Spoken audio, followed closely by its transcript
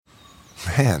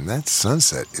Man, that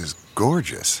sunset is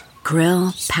gorgeous.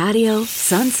 Grill, patio,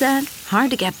 sunset.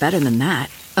 Hard to get better than that.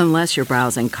 Unless you're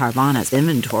browsing Carvana's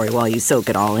inventory while you soak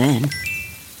it all in.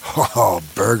 Oh,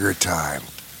 burger time.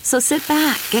 So sit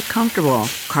back, get comfortable.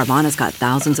 Carvana's got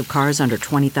thousands of cars under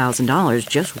 $20,000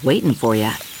 just waiting for you.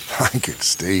 I could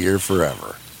stay here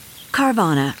forever.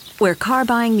 Carvana, where car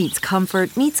buying meets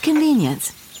comfort meets convenience.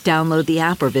 Download the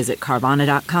app or visit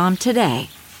Carvana.com today.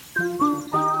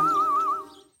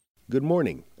 Good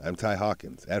morning. I'm Ty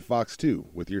Hawkins at Fox 2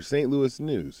 with your St. Louis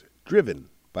news, driven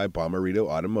by Bomarito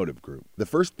Automotive Group. The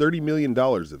first $30 million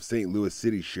of St. Louis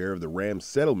City's share of the Rams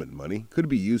settlement money could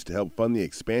be used to help fund the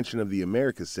expansion of the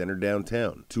America Center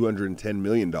downtown. $210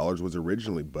 million was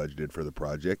originally budgeted for the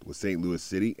project, with St. Louis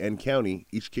City and County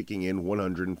each kicking in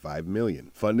 $105 million.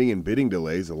 Funding and bidding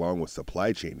delays along with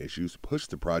supply chain issues pushed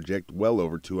the project well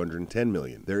over $210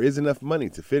 million. There is enough money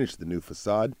to finish the new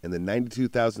facade and the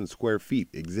 92,000 square feet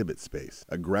exhibit space.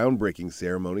 A groundbreaking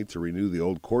ceremony to renew the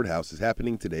old courthouse is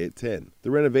happening today at 10.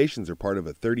 The renovations are part of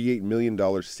a $38 million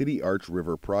City Arch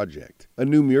River project. A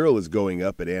new mural is going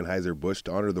up at Anheuser-Busch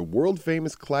to honor the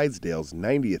world-famous Clydesdale's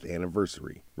 90th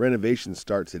anniversary. Renovations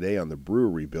start today on the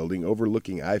brewery building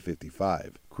overlooking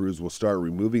I-55. Crews will start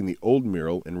removing the old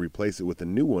mural and replace it with a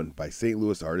new one by St.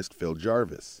 Louis artist Phil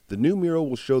Jarvis. The new mural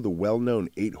will show the well-known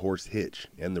 8-horse hitch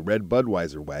and the red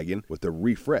Budweiser wagon with a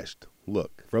refreshed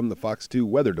look. From the Fox 2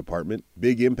 Weather Department,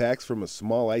 big impacts from a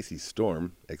small icy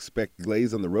storm. Expect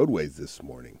glaze on the roadways this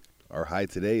morning. Our high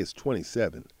today is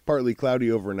 27. Partly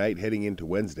cloudy overnight heading into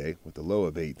Wednesday with a low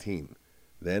of 18.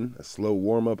 Then a slow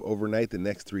warm-up overnight the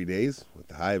next 3 days with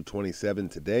a high of 27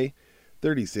 today,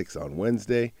 36 on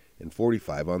Wednesday, and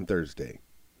 45 on Thursday.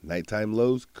 Nighttime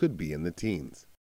lows could be in the teens.